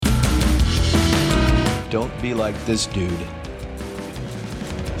Don't be like this dude.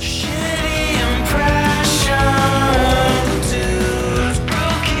 Shitty impression, dude.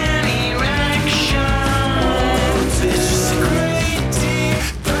 Broken erection. It's just a great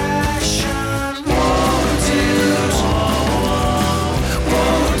depression. Whoa, dude.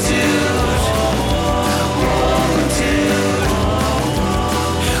 Whoa, dude. Whoa, dude.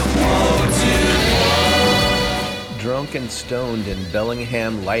 Whoa, dude. Drunk and stoned in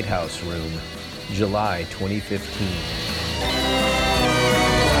Bellingham lighthouse room, July 2015.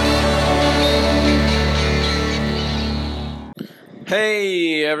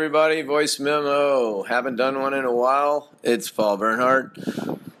 Hey everybody, voice memo. Haven't done one in a while. It's Paul Bernhardt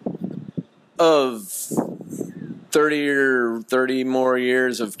of 30 more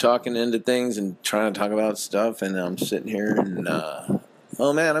years of talking into things and trying to talk about stuff, and I'm sitting here and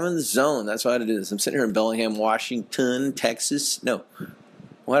oh man, I'm in the zone. That's why I had to do this. I'm sitting here in Bellingham, Washington, Texas. No,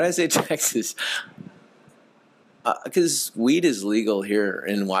 why did I say Texas? Because weed is legal here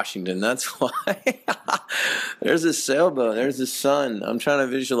in Washington. That's why. There's a sailboat. There's the sun. I'm trying to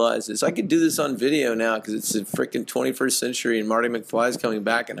visualize this. I could do this on video now because it's the freaking 21st century and Marty McFly is coming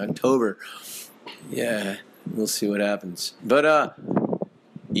back in October. Yeah, we'll see what happens. But,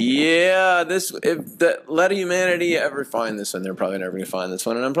 yeah, if the Let Humanity ever find this one, they're probably never going to find this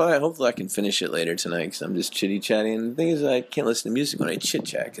one. And hopefully I can finish it later tonight because I'm just chitty-chatting. And the thing is, I can't listen to music when I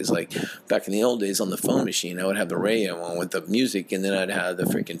chit-chat because, like, back in the old days on the phone machine, I would have the radio on with the music and then I'd have the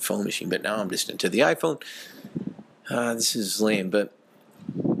freaking phone machine. But now I'm just into the iPhone. This is lame, but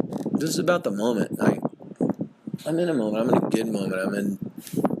this is about the moment. I'm in a moment. I'm in a good moment. I'm in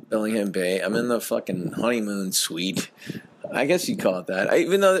Bellingham Bay. I'm in the fucking honeymoon suite. I guess you'd call it that.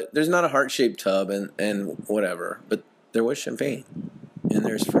 Even though there's not a heart-shaped tub and whatever, but there was champagne and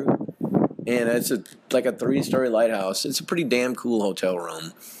there's fruit. And it's like a 3-story lighthouse. It's a pretty damn cool hotel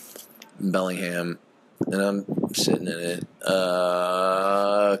room in Bellingham. And I'm sitting in it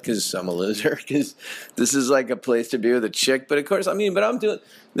because I'm a loser. Because this is like a place to be with a chick. But of course, but I'm doing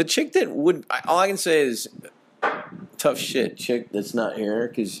the chick that would. All I can say is tough shit, chick that's not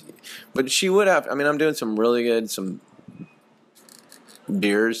here. But she would have. I'm doing some really good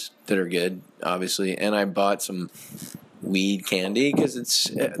beers that are good, obviously, and I bought some weed candy because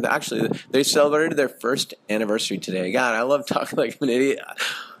it's actually they celebrated their first anniversary today. God, I love talking like an idiot.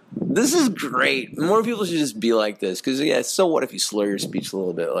 This is great. More people should just be like this because, yeah, so what if you slur your speech a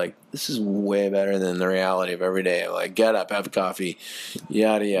little bit? Like, this is way better than the reality of every day. Like, get up, have coffee,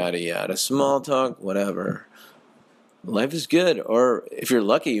 yada, yada, yada. Small talk, whatever. Life is good. Or if you're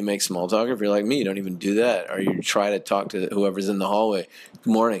lucky, you make small talk. If you're like me, you don't even do that. Or you try to talk to whoever's in the hallway.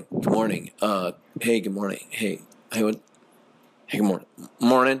 Good morning. Good morning. Hey, good morning. Hey, what? Hey, good morning.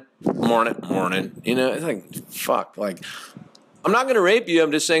 Morning. Morning. Morning. You know, it's like, fuck. Like, I'm not going to rape you.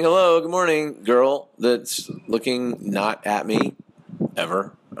 I'm just saying hello, good morning, girl that's looking not at me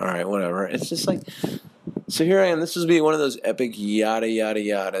ever. All right, whatever. It's just like, so here I am. This will be one of those epic yada, yada,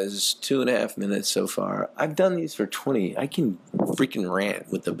 yadas. 2.5 minutes so far. I've done these for 20. I can freaking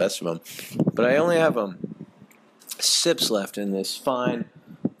rant with the best of them. But I only have sips left in this fine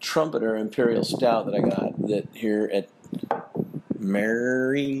trumpeter imperial stout that I got here at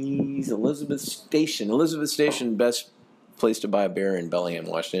Mary's Elizabeth Station. Elizabeth Station, best place to buy a beer in Bellingham,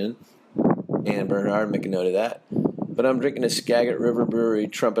 Washington. And Bernard, make a note of that. But I'm drinking a Skagit River Brewery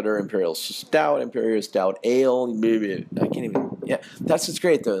Trumpeter Imperial Stout Ale. I can't even. Yeah, that's what's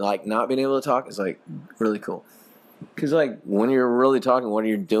great though. Like not being able to talk is like really cool. Because like when you're really talking, what are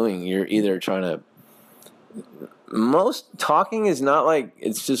you doing? You're either trying to. Most talking is not like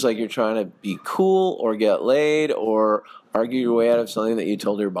it's just like you're trying to be cool or get laid or argue your way out of something that you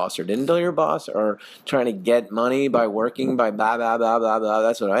told your boss or didn't tell your boss, or trying to get money by working by blah blah blah blah blah.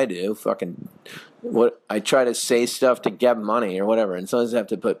 That's what I do. What I try to say stuff to get money or whatever, and sometimes I have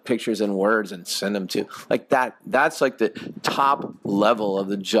to put pictures and words and send them to like that. That's like the top level of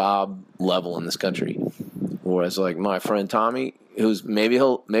the job level in this country. Whereas like my friend Tommy, who's maybe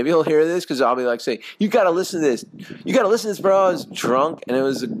he'll hear this because I'll be like, say, you got to listen to this. You got to listen to this, bro. I was drunk, and it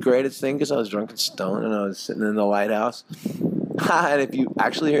was the greatest thing because I was drunk and stoned, and I was sitting in the lighthouse. And if you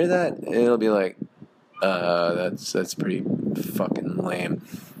actually hear that, it'll be like, that's pretty fucking lame.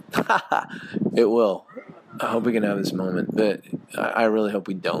 It will. I hope we can have this moment, but I really hope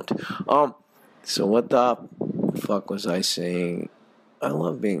we don't. So what the fuck was I saying? I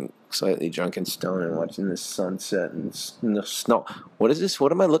love being slightly drunk and stoned and watching the sunset and the snow. What is this?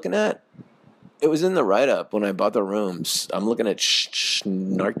 What am I looking at? It was in the write-up when I bought the rooms. I'm looking at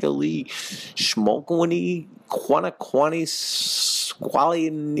Snarkily, Schmolkwani, Quanaquani,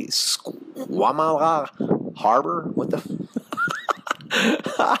 Squamala Harbor. What the?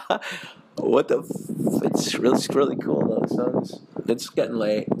 What the? It's really cool though. The sun's. It's getting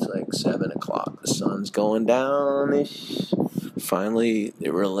late. It's like 7 o'clock. The sun's going down. Finally,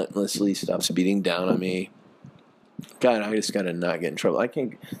 it relentlessly stops beating down on me. God, I just gotta not get in trouble. I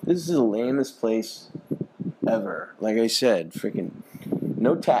can't. This is the lamest place ever. Like I said, freaking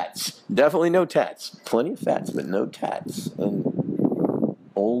no tats. Definitely no tats. Plenty of fats, but no tats and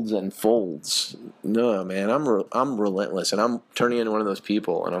olds and folds. No, man, I'm relentless, and I'm turning into one of those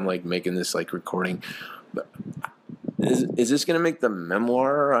people, and I'm like making this like recording. But is this gonna make the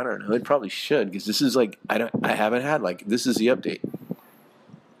memoir? I don't know. It probably should, because this is like I haven't had like this is the update.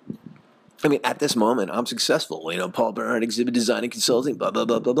 I mean, at this moment, I'm successful. You know, Paul Bernhardt Exhibit Design and Consulting, blah blah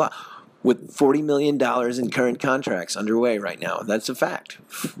blah blah blah, with $40 million in current contracts underway right now. That's a fact.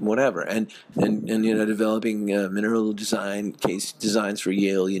 Whatever, and you know, developing mineral design case designs for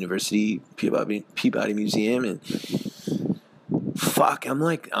Yale University, Peabody Museum, and fuck, I'm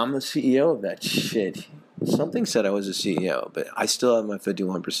the CEO of that shit. Something said I was a CEO, but I still have my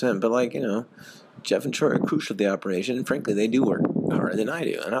 51%. But like, you know, Jeff and Troy are crucial to the operation, and frankly, they do work harder than I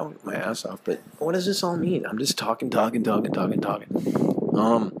do, and I work my ass off. But what does this all mean? I'm just talking.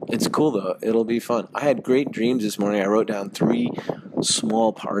 It's cool though. It'll be fun. I had great dreams this morning. I wrote down 3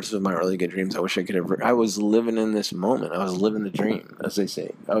 small parts of my really good dreams. I wish I could have. I was living in this moment. I was living the dream, as they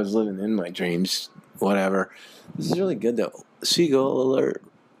say. I was living in my dreams. Whatever. This is really good though. Seagull alert.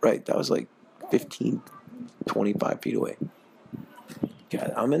 Right. That was like 15, 25 feet away.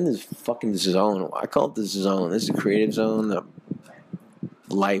 God, I'm in this fucking zone. I call it the zone. This is the creative zone, the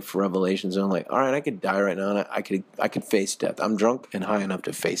life revelation zone. Like, all right, I could die right now, and I could face death. I'm drunk and high enough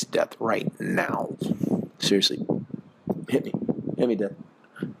to face death right now. Seriously, hit me, death.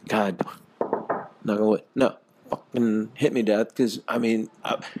 God, not gonna wait. No, fucking hit me, death. Because I mean,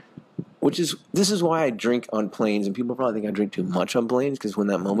 this is why I drink on planes, and people probably think I drink too much on planes. Because when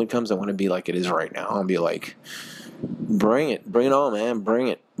that moment comes, I want to be like it is right now. I'll be like, bring it on, man, bring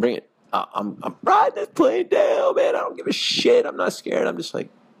it. I'm riding this plane down, man. I don't give a shit. I'm not scared. I'm just like,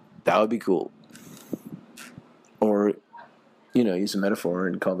 that would be cool. Or, you know, use a metaphor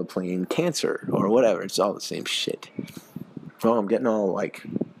and call the plane cancer or whatever. It's all the same shit. Oh, I'm getting all like,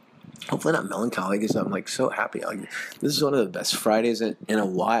 hopefully not melancholy, because I'm like so happy. Like, this is one of the best Fridays in a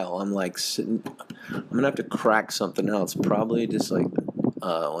while. I'm like sitting. I'm gonna have to crack something else. Probably just like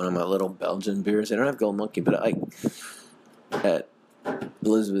one of my little Belgian beers. I don't have Gold Monkey, but I at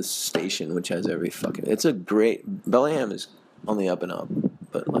Elizabeth Station, which has every fucking. It's a great. Bellingham is on the up and up,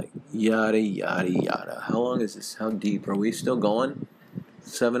 but like yada yada yada. How long is this? How deep are we still going?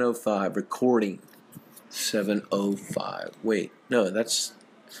 7:05 recording. 7:05. Wait, no, that's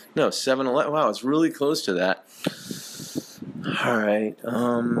 7:11. Wow, it's really close to that. All right.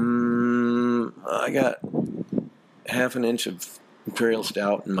 I got half an inch of Imperial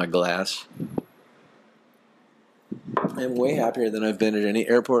Stout in my glass. I'm way happier than I've been at any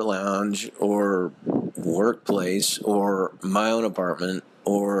airport lounge or workplace or my own apartment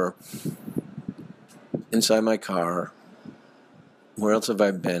or inside my car. Where else have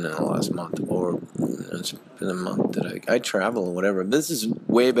I been in the last month? Or it's been a month that I travel and whatever. This is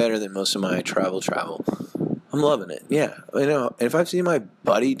way better than most of my travel. I'm loving it. Yeah, I know. And if I see my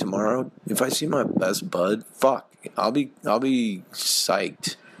buddy tomorrow, if I see my best bud, fuck, I'll be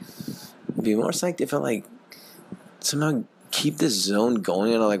psyched. I'd be more psyched if I like somehow keep this zone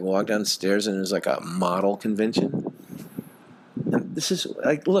going and I like walk downstairs and there's like a model convention. And this is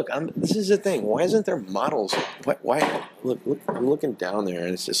like, look, this is the thing. Why isn't there models? Why? Look, I'm looking down there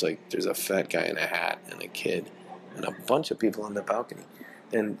and it's just like there's a fat guy in a hat and a kid and a bunch of people on the balcony.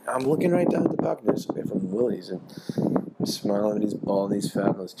 And I'm looking right down at the balcony. There's somebody from Willie's and I'm smiling at all these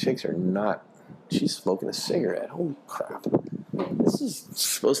fabulous chicks are not. She's smoking a cigarette. Holy crap. This is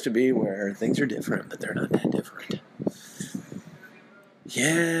supposed to be where things are different, but they're not that different. Yeah,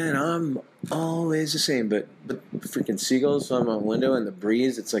 and I'm always the same, but freaking seagulls on my window and the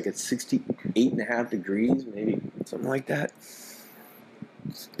breeze, it's like at 68.5 degrees, maybe something like that.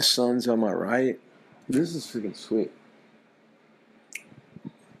 The sun's on my right. This is freaking sweet.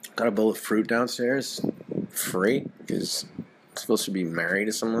 Got a bowl of fruit downstairs, free, because I'm supposed to be married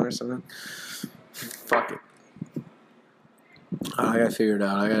to someone or something. Fuck it. I gotta figure it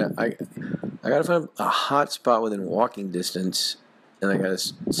out. I gotta find a hot spot within walking distance, and I gotta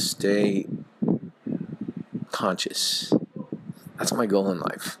stay conscious. That's my goal in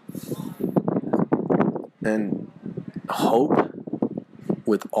life. And hope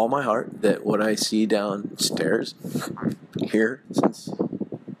with all my heart that what I see downstairs here, since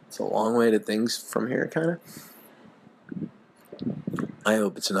it's a long way to things from here, kind of, I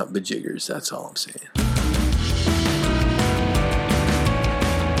hope it's not bejiggers. That's all I'm saying.